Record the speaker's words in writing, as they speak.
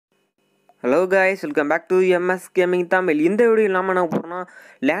Hello guys, welcome back to MS gaming Tamil. இந்த video இல்லாமல் என்ன போகிறோம்னா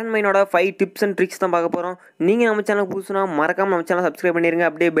லேண்ட்மைனோட 5 டிப்ஸ் அண்ட் ட்ரிக்ஸ் தான் பார்க்க போகிறோம். நீங்கள் நம்ம சேனல் புதுசுனா மறக்காமல் நம்ம சேனல் சப்ஸ்கிரைப் பண்ணிடுங்க.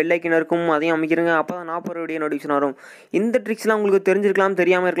 அப்படியே பெல் ஐக்கன் இருக்கும், அதையும் அமைக்கிறங்க. அப்போ தான் நான் போகிற வீடியோ நோட்டிஃபிகேஷன் வரும். இந்த ட்ரிக்ஸ்லாம் உங்களுக்கு தெரிஞ்சிருக்கலாம்,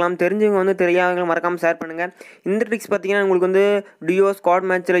 தெரியாமல் இருக்கலாம். தெரிஞ்சவங்க வந்து தெரியாதவங்க மறக்காமல் ஷேர் பண்ணுங்கள். இந்த ட்ரிக்ஸ் பார்த்தீங்கன்னா உங்களுக்கு வந்து டியோ ஸ்குவாட்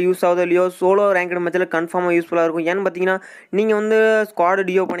மேட்ச்சில் யூஸ் ஆகுது இல்லையோ, சோலோ ரேங்க்டு மேட்ச்சில் கன்ஃபார்மாக யூஸ்ஃபுல்லாக இருக்கும். ஏன்னு பார்த்தீங்கன்னா நீங்கள் வந்து ஸ்குவாட்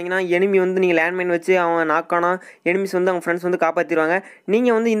டியோ பண்ணிங்கன்னா எனிமி வந்து நீங்கள் லேண்ட்மைன் வச்சு அவன் நாக்கானா எனிமிஸ் வந்து அவங்க ஃப்ரெண்ட்ஸ் வந்து காப்பாற்றிடுவாங்க.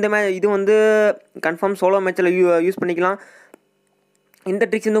 நீங்கள் வந்து இந்த இது வந்து கன்ஃபார்ம் சோலோ மேட்ச்சில் யூஸ் பண்ணிக்கலாம். இந்த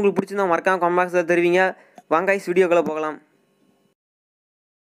ட்ரிக்ஸ் வந்து உங்களுக்கு பிடிச்சிருந்தா மறக்காம கமெண்ட் பாக்ஸில் தெரிவிங்க. வாங்க வீடியோக்குள்ளே போகலாம்.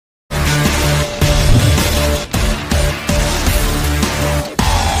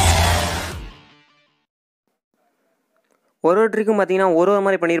 ஒரு ட்ரிக்கும் பார்த்தீங்கன்னா ஒரு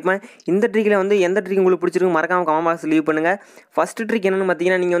மாதிரி பண்ணியிருப்பேன். இந்த ட்ரிக்கில் வந்து எந்த ட்ரிக் உங்களுக்கு பிடிச்சிருக்கு மறக்காம கமெண்ட் பாக்ஸ் லீவ் பண்ணுங்கள். ஃபஸ்ட்டு ட்ரிக் என்னென்னு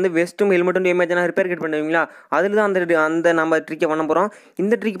பார்த்தீங்கன்னா நீங்கள் வந்து வெஸ்ட்டும் ஹெல்மெட்டும் டேமேஜ்னா ரிப்பேர் கிட் பண்ணுவீங்களா, அதில் தான் அந்த நம்ம ட்ரிக்கை பண்ண போகிறோம்.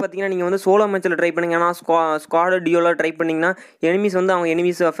 இந்த ட்ரிக் பார்த்தீங்கன்னா நீங்கள் வந்து சோலோ மேட்ச்சில் ட்ரை பண்ணுங்க. ஏன்னா ஸ்குவாடு டியோவில் ட்ரை பண்ணிங்கன்னா எனிமிஸ் வந்து அவங்க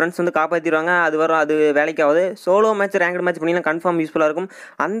எனிமிஸ் ஃப்ரெண்ட்ஸ் வந்து காப்பாற்றிடுவாங்க. அது வேலைக்காகுது. சோலோ மேட்ச் ரேங்க்டு மேட்ச் பண்ணிங்கன்னா கன்ஃபார்ம் யூஸ்ஃபுல்லாக இருக்கும்.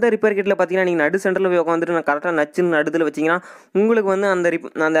 அந்த ரிப்பேர் கிட்டில் பார்த்தீங்கன்னா நீங்கள் நடு சென்டரில் போய் உட்காந்துட்டு நான் கரெக்டாக நச்சுன்னு நடுத்தில் வச்சிங்கன்னா உங்களுக்கு வந்து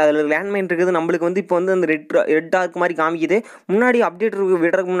அந்த அதில் லேண்ட்மைன் இருக்குது. நம்மளுக்கு வந்து இப்போ வந்து அந்த ரெட் டார்க் மாதிரி காமிக்குது. முன்னாடி அப்டேட்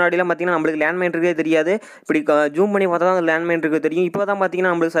விடுறதுக்கு முன்னாடிலாம் பார்த்தீங்கன்னா நம்மளுக்கு லேண்ட்மைன் இருக்கே தெரியாது. இப்படி ஜூம் பண்ணி பார்த்தா தான் அந்த லேண்ட்மைன் இருக்குது தெரியும். இப்போ தான் பார்த்தீங்கன்னா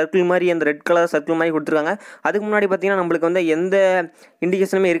நம்மளுக்கு சர்க்கிள் மாதிரி அந்த ரெட் கலர் சர்க்கிள் மாதிரி கொடுத்துருக்காங்க. அதுக்கு முன்னாடி பார்த்தீங்கன்னா நம்மளுக்கு வந்து எந்த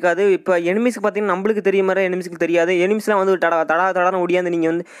இண்டிகேஷனுமே இருக்காது. இப்போ எனிமிஸ்க்கு பார்த்தீங்கன்னா நம்மளுக்கு தெரிய மாதிரி எனிமிஸ்க்கு தெரியாது. எனிமிஸ்லாம் வந்து தடான ஓடியாந்து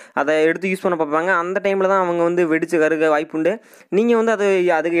நீங்கள் வந்து அதை எடுத்து யூஸ் பண்ண பார்ப்பாங்க. அந்த டைமில் தான் அவங்க வந்து வெடிச்சு கருக வாய்ப்புண்டு. நீங்கள் வந்து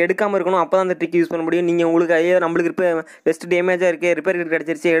அதுக்கு எடுக்காமல் இருக்கணும். அப்போ தான் அந்த ட்ரிக் யூஸ் பண்ண முடியும். நீங்கள் உங்களுக்கு நம்மளுக்கு இப்போ பெஸ்ட் டேமேஜாக இருக்குது, ரிப்பேர்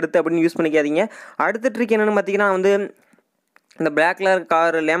கிடச்சிருச்சு எடுத்து அப்படின்னு யூஸ் பண்ணிக்காதீங்க. அடுத்த ட்ரிக் என்னென்னு பார்த்தீங்கன்னா வந்து இந்த பிளாக் கலர்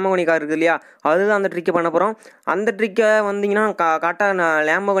கார் லேம்பகோனி கார் இருக்குது இல்லையா, அதுதான் அந்த ட்ரிக்கை பண்ண போகிறோம். அந்த ட்ரிக்கை வந்தீங்கன்னா கரெக்டாக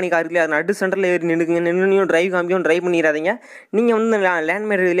லேம்பகோனி கார் இருக்குது இல்லையா, அது நடு சென்டரில் ஏறி நின்று ட்ரைவ் காமிக்கும். ட்ரைவ் பண்ணிடாதீங்க. நீங்கள் வந்து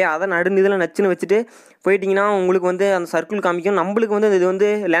லேண்ட்மைன் இருக்குது இல்லையா, அதை நடு இதில் நச்சுன்னு வச்சுட்டு போயிட்டீங்கன்னா உங்களுக்கு வந்து அந்த சர்க்கிள் காமிக்கும். நம்மளுக்கு வந்து இது வந்து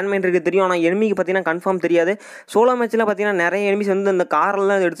லேண்ட்மைன் இருக்குது தெரியும். ஆனால் எனிமிக்கு பார்த்தீங்கன்னா கன்ஃபார்ம் தெரியாது. சோலோ மேட்ச்சில் பார்த்தீங்கன்னா நிறைய எனிமிஸ் வந்து அந்த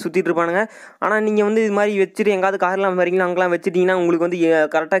காரெல்லாம் எடுத்து சுற்றிட்டு இருப்பானுங்க. ஆனால் நீங்கள் வந்து இது மாதிரி வச்சுட்டு எங்காவது கார்லாம் வரீங்களா அங்கெல்லாம் வச்சுட்டிங்கன்னா உங்களுக்கு வந்து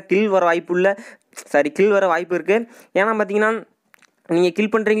கரெக்டாக கில் வர வாய்ப்பு இருக்குது. ஏன்னா பார்த்தீங்கன்னா நீங்கள்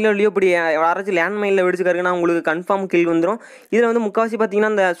கில் பண்ணுறீங்களோ இல்லையோ, இப்படி யாராச்சும் லேண்ட்மைனில் வெடிச்சுக்காருங்கன்னா உங்களுக்கு கன்ஃபார்ம் கில் வந்துடும். இதில் வந்து முக்கால்வாசி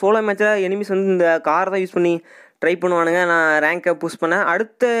பார்த்தீங்கன்னா இந்த சோலோ மேட்ச்சில் எனிமிஸ் வந்து இந்த கார் தான் யூஸ் பண்ணி ட்ரை பண்ணுவானுங்க. நான் ரேங்கை புஷ் பண்ணேன்.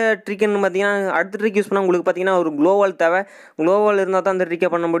 அடுத்த ட்ரிக்குன்னு பார்த்தீங்கன்னா அடுத்த ட்ரிக் யூஸ் பண்ணால் உங்களுக்கு பார்த்தீங்கன்னா ஒரு க்ளோவால் தேவை. க்ளோவால் இருந்தால் தான் அந்த ட்ரிக்கை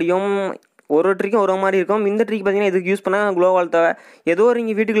பண்ண முடியும். ஒரு ட்ரிக்கும் ஒரு மாதிரி இருக்கும். இந்த ட்ரிக் பார்த்தீங்கன்னா இதுக்கு யூஸ் பண்ணால் க்ளோவால் தேவை. ஏதோ ஒரு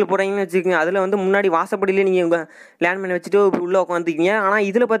நீங்கள் வீட்டுக்குள்ளே போகிறீங்கன்னு வச்சுக்கோங்க, அதில் வந்து முன்னாடி வாசப்படியிலே நீங்கள் உங்கள் லேண்ட்மைன் வச்சுட்டு உள்ளே உட்காந்துக்கிங்க. ஆனால்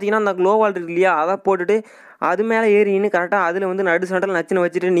இதில் பார்த்தீங்கன்னா அந்த க்ளோவால் இருக்கு இல்லையா, அதை போட்டுட்டு அது மேலே ஏறின்னு கரெக்டாக அதில் வந்து நடு சென்டரில் நச்சுன்னு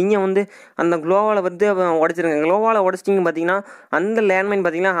வச்சுட்டு நீங்கள் வந்து அந்த க்ளோவாலை வந்து உடச்சிருங்க. க்ளோவாலை உடச்சிட்டிங்க பார்த்தீங்கன்னா அந்த லேண்ட்மைன்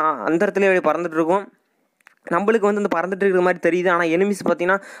பார்த்தீங்கன்னா அந்த இடத்துல பறந்துட்டு இருக்கும். நம்மளுக்கு வந்து அந்த பறந்துட்டு இருக்கிற மாதிரி தெரியுது. ஆனால் எனிமிஸ்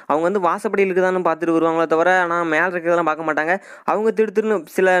பார்த்தீங்கன்னா அவங்க வந்து வாசப்படியில் இருக்குதான்னு பார்த்துட்டு வருவாங்களே தவிர ஆனால் மேலே இருக்கிறதெல்லாம் பார்க்க மாட்டாங்க. அவங்க திடுத்துன்னு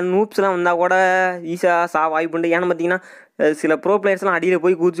சில நூப்ஸ்லாம் வந்தால் கூட ஈஸியாக வாய்ப்புண்டு. ஏன்னு பார்த்தீங்கன்னா சில ப்ரோ பிளேயர்ஸ்லாம் அடியில்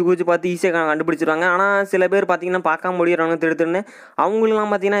போய் கூச்சி பார்த்து ஈஸியாக கண்டுபிடிச்சிருவாங்க. ஆனால் சில பேர் பார்த்தீங்கன்னா பார்க்காம முடியறவங்க திடுத்துன்னு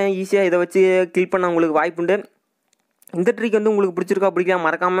அவங்களுக்குலாம் பார்த்தீங்கன்னா ஈஸியாக இதை வச்சு கில் பண்ண அவங்களுக்கு வாய்ப்புண்டு. இந்த ட்ரிக் வந்து உங்களுக்கு பிடிச்சிருக்கா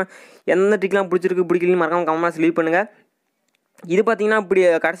மறக்காமல் எந்த ட்ரிக்லாம் பிடிக்கலன்னு மறக்காமல் கமெண்ட்ஸ் லீவ் பண்ணுங்கள். இது பார்த்தீங்கன்னா இப்படி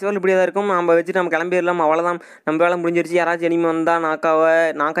கடைசி வரல இப்படியே தான் இருக்கும். நம்ம வச்சுட்டு நம்ம கிளம்பிடலாம், அவ்வளோதான், நம்ம வேலை முடிஞ்சிருச்சு. யாராச்சும் எனிமி வந்தால்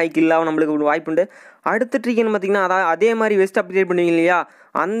நாக்காய் கில்லாவும் நம்மளுக்கு வாய்ப்புண்டு. அடுத்த ட்ரிக்னு பார்த்தீங்கன்னா அதே மாதிரி வெஸ்ட் அப்டேட் பண்ணுவீங்க இல்லையா,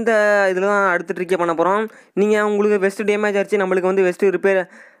 அந்த இதில் தான் அடுத்த ட்ரிக்கே பண்ண போகிறோம். நீங்கள் உங்களுக்கு வெஸ்ட்டு டேமேஜ் ஆச்சு, நம்மளுக்கு வந்து வெஸ்ட்டு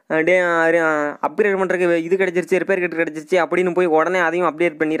அப்கிரேட் பண்ணுறதுக்கு இது கிடச்சிருச்சு, ரிப்பேர் கிட் கிடச்சிருச்சு அப்படின்னு போய் உடனே அதையும்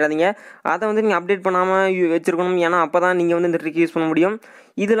அப்டேட் பண்ணிடாதீங்க. அதை வந்து நீங்கள் அப்டேட் பண்ணாமல் வச்சுருக்கணும். ஏன்னா அப்போ தான் நீங்கள் வந்து இந்த ட்ரிக் யூஸ் பண்ண முடியும்.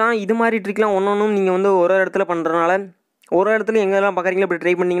 இது மாதிரி ட்ரிக்லாம் ஒன்றும் நீங்கள் வந்து ஒரு இடத்துல பண்ணுறதுனால ஒரு இடத்துல எங்கெல்லாம் பார்க்குறீங்களோ இப்படி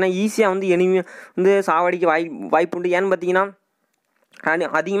ட்ரை பண்ணிங்கன்னா ஈஸியாக வந்து எனிமி வந்து சாவடிக்க வாய்ப்புண்டு. ஏன்னு பார்த்தீங்கன்னா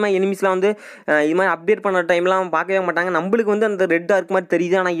அதிகமாக எனிமிஸ்லாம் வந்து இது மாதிரி அப்டேட் பண்ணுற டைம்லாம் பார்க்கவே மாட்டாங்க. நம்மளுக்கு வந்து அந்த ரெட் டார்க் மாதிரி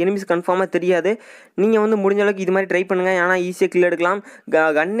தெரியுது, ஆனால் எனிமிஸ் கன்ஃபார்மாக தெரியாது. நீங்கள் வந்து முடிஞ்ச அளவுக்கு இது மாதிரி ட்ரை பண்ணுங்கள். ஏன்னா ஈஸியாக கில் எடுக்கலாம்.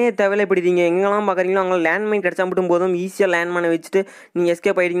 கன்னே தேவையில்லை. இப்படி நீங்கள் எங்கெல்லாம் பார்க்குறீங்களோ அங்கே லேண்ட்மைன் கிடச்சா மட்டும் போதும். ஈஸியாக லேண்ட்மைனை வச்சுட்டு நீங்கள்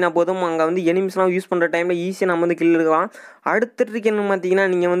எஸ்கேப் ஆகிட்டிங்கன்னா போதும். அங்கே வந்து எனிமிஸ்லாம் யூஸ் பண்ணுற டைமில் ஈஸியாக நம்ம வந்து கில் எடுக்கலாம். அடுத்த ட்ரிக் என்ன பார்த்தீங்கன்னா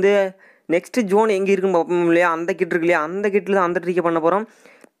நீங்கள் வந்து நெக்ஸ்ட்டு ஜோன் எங்கே இருக்குன்னு பார்ப்போம் இல்லையா, அந்த கிட் இருக்கு இல்லையா, அந்த கிட்டில் தான் அந்த ட்ரிக்கை பண்ண போகிறோம்.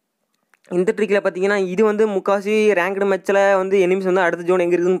 இந்த ட்ரிக்கில் பார்த்தீங்கன்னா இது வந்து முக்கால்வாசி ரேங்க்டு மேட்ச்சில் வந்து எனிமிஸ் வந்து அடுத்த ஜோன்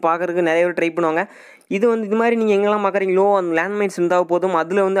எங்கே இருக்குதுன்னு பார்க்குறதுக்கு நிறைய பேர் ட்ரை பண்ணுவாங்க. இது மாதிரி நீங்கள் எங்கெல்லாம் பார்க்குறீங்களோ அந்த லேண்ட்மைன்ஸ் இருந்தால் போதும்.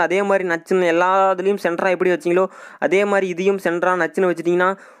 அதில் வந்து அதே மாதிரி நச்சுன்னு எல்லா இதுலேயும் சென்டராக எப்படி வச்சிங்களோ அதே மாதிரி இதையும் சென்டராக நச்சுன்னு வச்சிட்டிங்கன்னா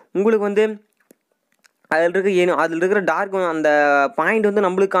உங்களுக்கு வந்து அதில் இருக்கிற டார்க் அந்த பாயிண்ட் வந்து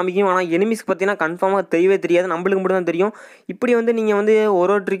நம்மளுக்கு காமிக்கும். ஆனால் எனிமிஸ்க்கு பார்த்தீங்கன்னா கன்ஃபார்மாக தெரியவே தெரியாது, நம்மளுக்கு மட்டும் தான் தெரியும். இப்படி வந்து நீங்கள் வந்து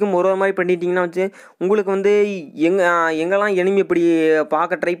ஒரு ட்ரிக்கும் ஒரு மாதிரி பண்ணிட்டீங்கன்னா வச்சு உங்களுக்கு வந்து எங்கெல்லாம் எனிமி இப்படி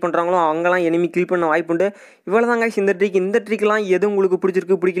பார்க்க ட்ரை பண்ணுறாங்களோ அங்கெல்லாம் எனிமி கில் பண்ண வாய்ப்புண்டு. இவ்வளோ தாங்க இந்த ட்ரிக்லாம் எது உங்களுக்கு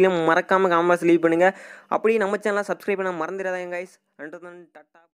பிடிச்சிருக்கு பிடிக்கல மறக்காமல் காமெண்ட்ஸ் லீவ் பண்ணுங்கள். அப்படியே நம்ம சேனலை சப்ஸ்கிரைப் பண்ண மறந்துடாதீங்க கைஸ். நன்றி, டாட்டா.